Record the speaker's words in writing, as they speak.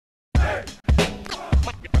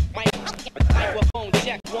Microphone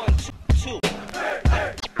check 1, 2, 2.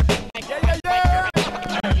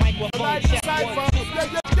 Microphone check 1, 2.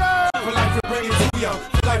 For life we bring it to ya,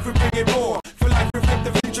 for life we bring it raw. For life we rip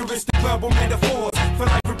the futuristic verbal metaphors. For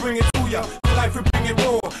life we bring it to ya, for life we bring it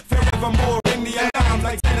raw. Forevermore ring the alarm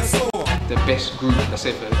like Tenchoo. The best group that's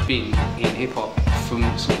ever been in hip hop from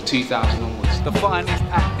sort of 2000 onwards. The finest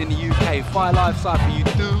act in the UK, Phi-Life Cypher, you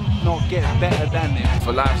do not get better than them.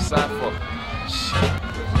 Phi-Life Cypher,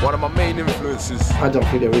 one of my main influences. I don't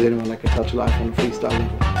think there is anyone that can touch life on a freestyle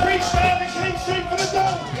level. Freestyle came straight for the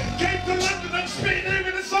dome, came to London and spit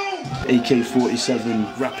in the zone.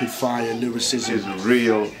 AK-47, rapid fire, lyricism. Is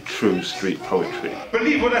real, true street poetry.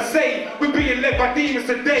 Believe what I say, we're being led by demons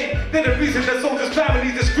today. They're the reason that soldiers'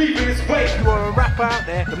 families are grieving this way. You are a rapper out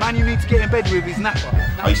there, the man you need to get in bed with is Napper.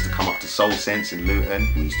 I used to come up to Soul Sense in Luton.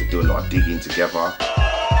 We used to do a lot of digging together.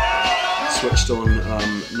 Switched on,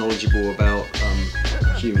 knowledgeable about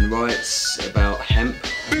human rights, about hemp.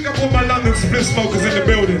 Big up all my London split smokers in the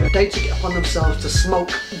building. They took it upon themselves to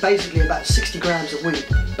smoke basically about 60 grams of weed.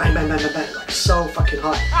 Bang, bang, bang, bang, bang, like so fucking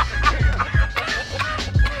high.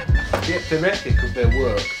 The ethic of their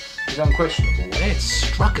work is unquestionable. They're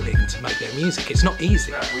struggling to make their music, it's not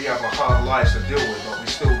easy. We have a hard life to deal with, but we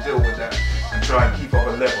still deal with that and try and keep up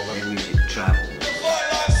a level. And music travels.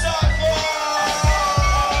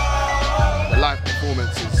 The live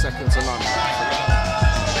performance is second to none.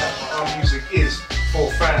 Our music is for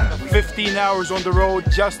fans. 15 hours on the road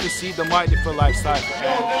just to see the mighty Phi-Life Cypher.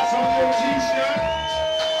 That's on your t-shirt.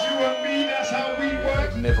 You and me, that's how we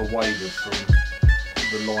work. They've never wavered from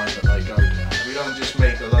the line that they go down. We don't just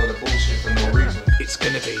make a load of bullshit for no reason. It's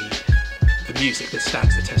going to be the music that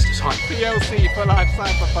stands the test of time. PLC, Phi-Life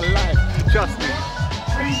Cypher for life, trust me.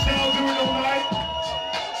 Freestyle doing all night.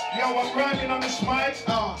 Yo, I'm rocking on this mic.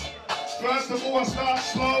 First of all, I start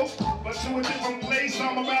slow, but to a different place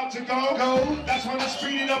I'm about to go. That's when I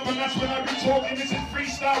speed it up and that's when I be talking. This is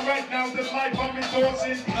freestyle right now, the life I'm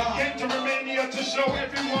endorsing. Came to Romania to show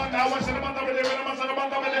everyone how I said I'm on top of the